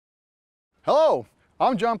Hello,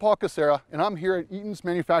 I'm John Paul Casera, and I'm here at Eaton's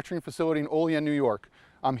manufacturing facility in Olean, New York.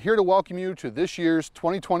 I'm here to welcome you to this year's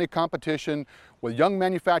 2020 competition with Young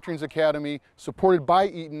Manufacturing's Academy, supported by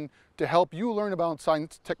Eaton, to help you learn about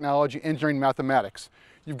science, technology, engineering, mathematics.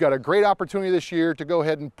 You've got a great opportunity this year to go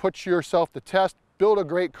ahead and put yourself to test, build a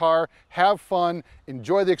great car, have fun,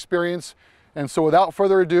 enjoy the experience. And so without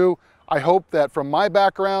further ado, I hope that from my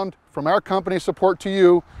background, from our company's support to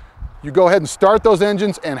you, you go ahead and start those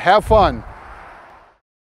engines and have fun.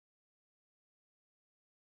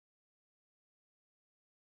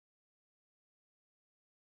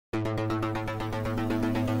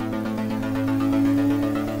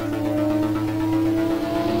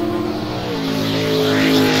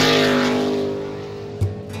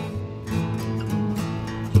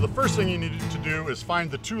 So the first thing you need to do is find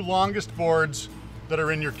the two longest boards that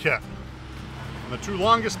are in your kit. And the two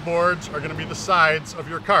longest boards are going to be the sides of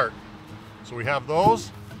your cart. So we have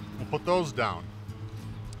those, we'll put those down.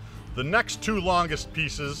 The next two longest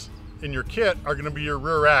pieces in your kit are going to be your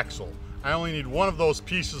rear axle. I only need one of those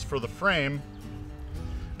pieces for the frame,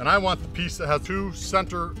 and I want the piece that has two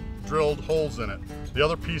center drilled holes in it. The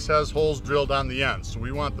other piece has holes drilled on the ends, so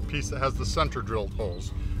we want the piece that has the center drilled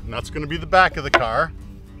holes, and that's going to be the back of the car.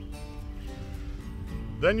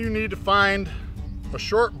 Then you need to find a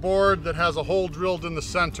short board that has a hole drilled in the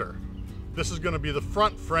center. This is going to be the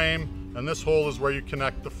front frame, and this hole is where you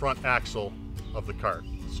connect the front axle of the cart.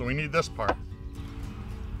 So we need this part.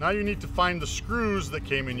 Now you need to find the screws that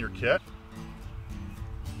came in your kit.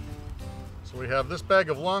 So we have this bag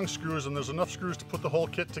of long screws, and there's enough screws to put the whole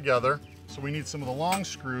kit together. So we need some of the long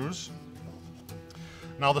screws.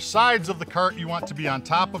 Now the sides of the cart you want to be on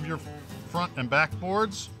top of your front and back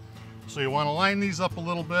boards. So you want to line these up a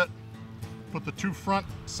little bit. Put the two front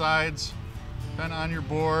sides kind of on your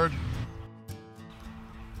board.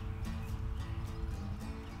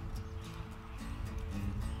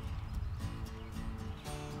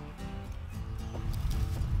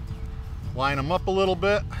 Line them up a little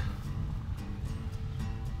bit.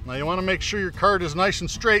 Now you want to make sure your cart is nice and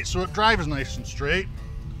straight so it drives nice and straight.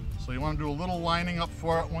 So you want to do a little lining up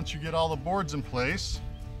for it once you get all the boards in place.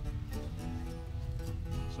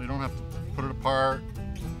 So you don't have to put it apart,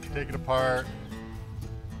 take it apart.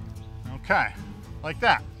 Okay, like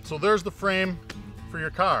that. So there's the frame for your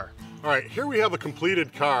car. All right, here we have a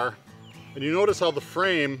completed car, and you notice how the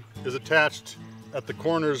frame is attached at the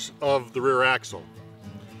corners of the rear axle.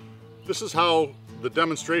 This is how the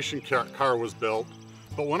demonstration car was built,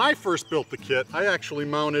 but when I first built the kit, I actually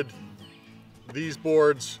mounted these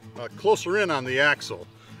boards closer in on the axle.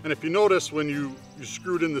 And if you notice, when you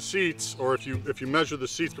screwed in the seats, or if you measure the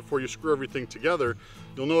seats before you screw everything together,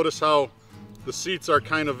 you'll notice how the seats are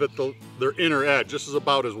kind of at their inner edge. This is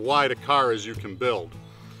about as wide a car as you can build.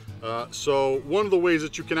 So one of the ways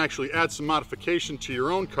that you can actually add some modification to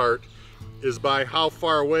your own cart is by how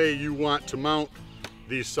far away you want to mount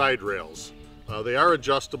these side rails. They are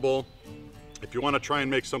adjustable. If you want to try and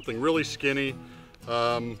make something really skinny,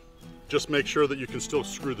 just make sure that you can still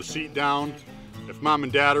screw the seat down. If mom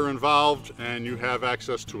and dad are involved and you have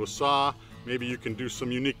access to a saw, maybe you can do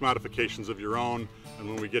some unique modifications of your own, and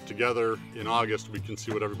when we get together in August, we can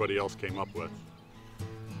see what everybody else came up with.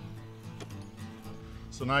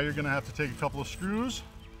 So now you're going to have to take a couple of screws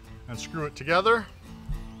and screw it together.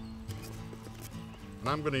 And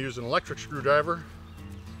I'm going to use an electric screwdriver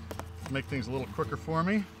to make things a little quicker for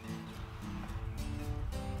me.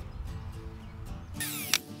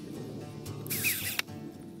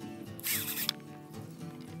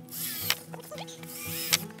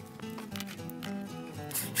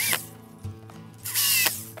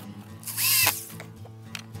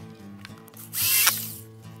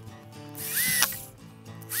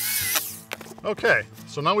 Okay,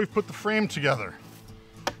 so now we've put the frame together.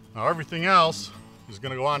 Now everything else is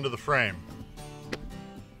going to go onto the frame.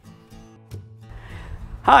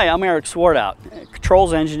 Hi, I'm Eric Swartout,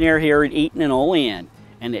 controls engineer here at Eaton in Olean.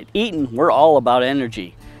 And at Eaton, we're all about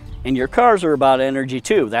energy. And your cars are about energy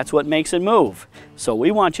too. That's what makes it move. So we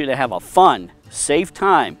want you to have a fun, safe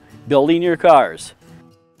time building your cars.